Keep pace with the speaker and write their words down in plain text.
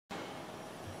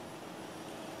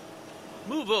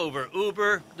Move over,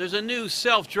 Uber. There's a new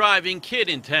self-driving kid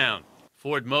in town.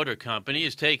 Ford Motor Company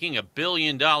is taking a $1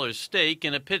 billion stake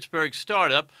in a Pittsburgh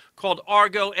startup called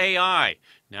Argo AI,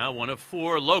 now one of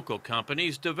 4 local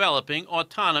companies developing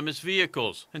autonomous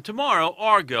vehicles. And tomorrow,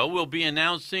 Argo will be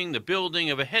announcing the building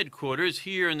of a headquarters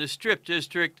here in the Strip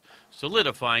District,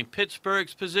 solidifying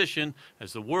Pittsburgh's position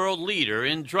as the world leader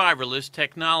in driverless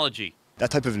technology. That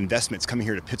type of investment's coming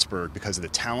here to Pittsburgh because of the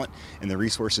talent and the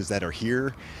resources that are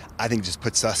here. I think just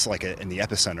puts us in the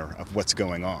epicenter of what's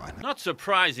going on. Not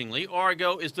surprisingly,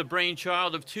 Argo is the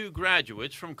brainchild of 2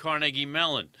 graduates from Carnegie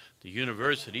Mellon, the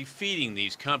university feeding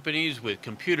these companies with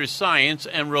computer science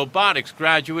and robotics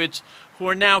graduates who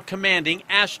are now commanding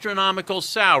astronomical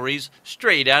salaries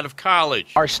straight out of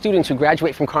college. Our students who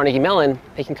graduate from Carnegie Mellon,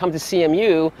 they can come to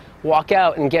CMU, walk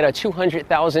out and get a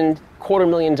 $200,000,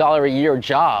 $250,000 a year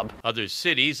job. Other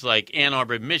cities like Ann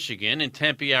Arbor, Michigan and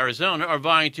Tempe, Arizona are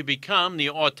vying to become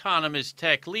the autonomous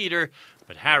tech leader.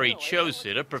 But Harry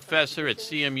Chosit, a professor at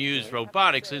CMU's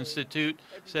Robotics Institute,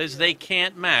 says they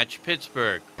can't match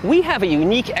Pittsburgh. We have a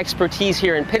unique expertise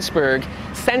here in Pittsburgh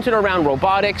centered around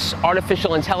robotics,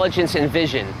 artificial intelligence, and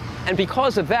vision. And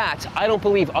because of that, I don't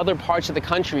believe other parts of the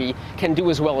country can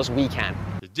do as well as we can.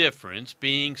 The difference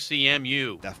being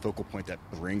CMU. That focal point that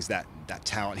brings that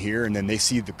talent here, and then they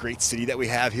see the great city that we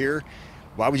have here.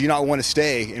 Why would you not want to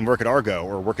stay and work at Argo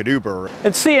or work at Uber?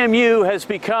 And CMU has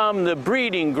become the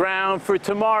breeding ground for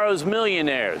tomorrow's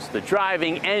millionaires, the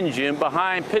driving engine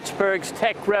behind Pittsburgh's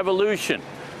tech revolution.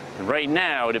 And right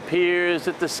now, it appears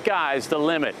that the sky's the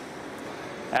limit.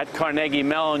 At Carnegie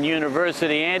Mellon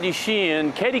University, Andy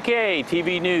Sheehan,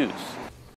 KDKA-TV News.